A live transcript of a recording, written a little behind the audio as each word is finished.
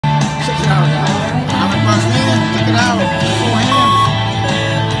out, guys. How many bucks in? Check it out. 4 hands.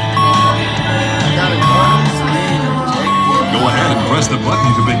 I got it, guys. Go ahead and press the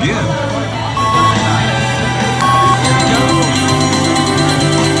button to begin.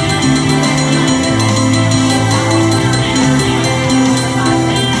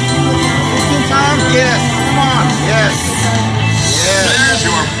 Yes, come on, yes. Yes. There's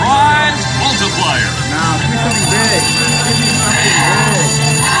your prize multiplier. Now, give me something big. Give me something big.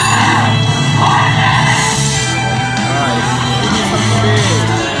 Alright, give me something big.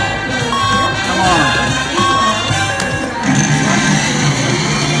 Come on.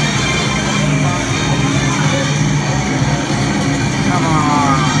 Come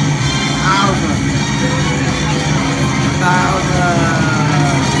on. 1,000.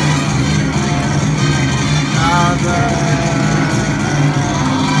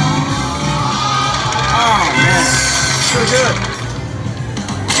 Oh man, so good.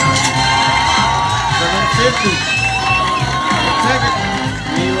 750. Take it.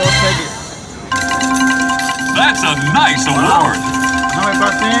 We will take it. That's a nice award. How many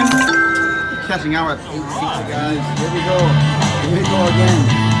bucks in? Catching out at 860, guys. Here we go. Here we go again.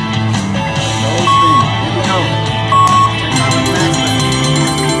 Those things. Here we go.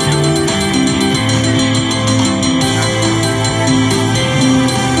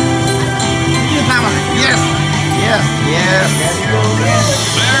 Yes.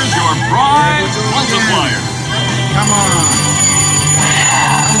 There's your prize multiplier. Come on.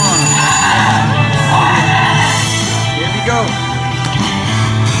 Here we go.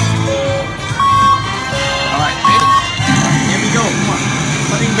 Alright, here we go. Come on.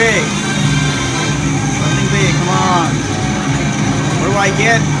 Something big. Come on. What do I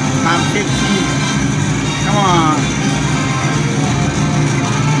get? I'm 15. Come on.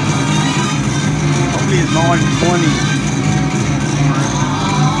 Hopefully it's more than 20.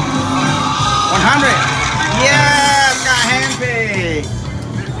 100. Yes, got Handpay.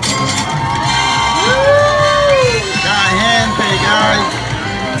 Got Handpay, guys.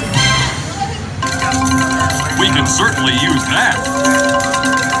 We can certainly use that.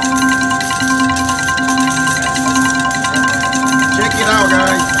 Check it out,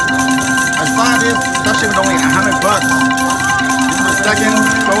 guys. I saw this session with only 100 bucks. This is the second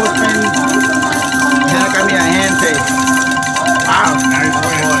close spin. And I got me a Handpay. Wow, nice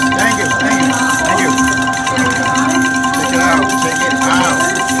one. Thank you. Check it out.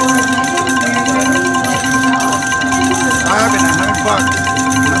 $100 bucks.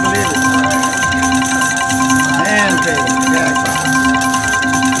 I believe it. Handpay. Jackpot.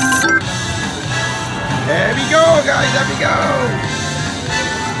 There we go, guys. There we go.